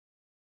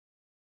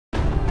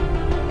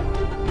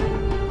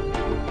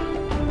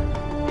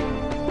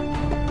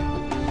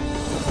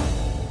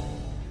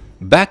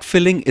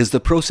Backfilling is the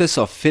process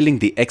of filling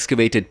the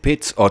excavated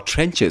pits or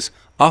trenches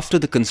after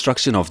the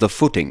construction of the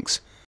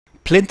footings.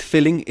 Plinth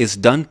filling is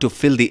done to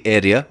fill the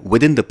area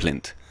within the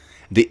plinth.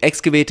 The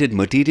excavated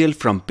material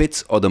from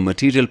pits or the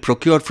material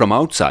procured from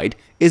outside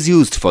is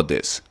used for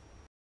this.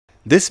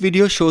 This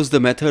video shows the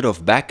method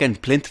of back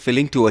and plinth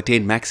filling to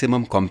attain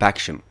maximum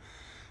compaction.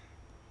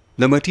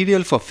 The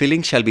material for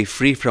filling shall be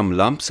free from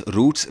lumps,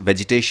 roots,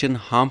 vegetation,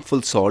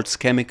 harmful salts,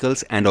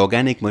 chemicals and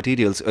organic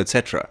materials,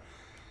 etc.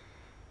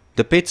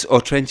 The pits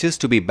or trenches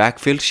to be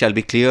backfilled shall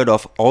be cleared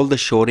of all the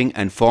shoring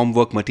and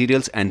formwork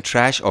materials and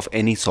trash of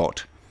any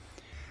sort.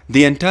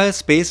 The entire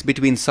space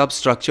between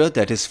substructure,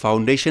 that is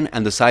foundation,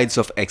 and the sides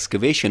of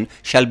excavation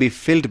shall be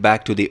filled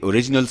back to the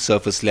original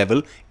surface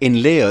level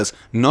in layers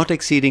not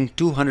exceeding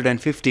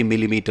 250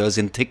 mm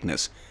in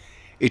thickness.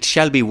 It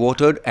shall be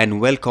watered and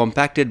well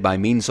compacted by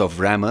means of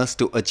rammers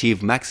to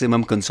achieve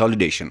maximum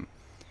consolidation.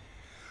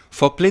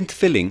 For plinth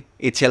filling,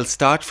 it shall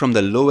start from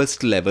the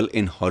lowest level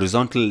in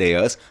horizontal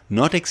layers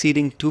not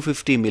exceeding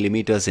 250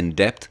 mm in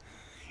depth.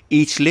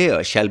 Each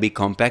layer shall be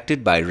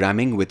compacted by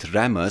ramming with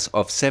rammers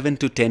of 7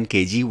 to 10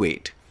 kg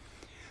weight.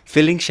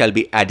 Filling shall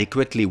be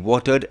adequately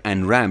watered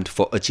and rammed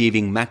for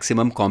achieving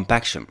maximum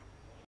compaction.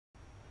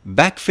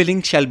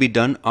 Backfilling shall be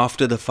done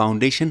after the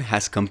foundation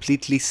has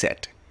completely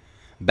set.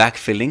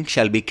 Backfilling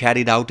shall be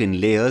carried out in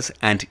layers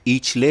and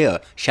each layer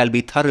shall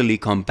be thoroughly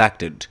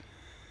compacted.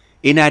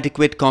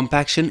 Inadequate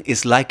compaction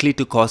is likely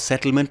to cause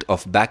settlement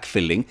of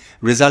backfilling,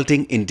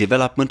 resulting in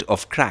development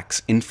of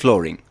cracks in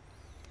flooring.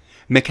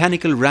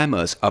 Mechanical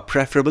rammers are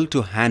preferable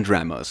to hand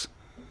rammers.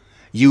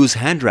 Use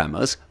hand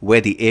rammers where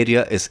the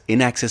area is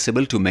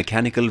inaccessible to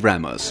mechanical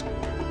rammers.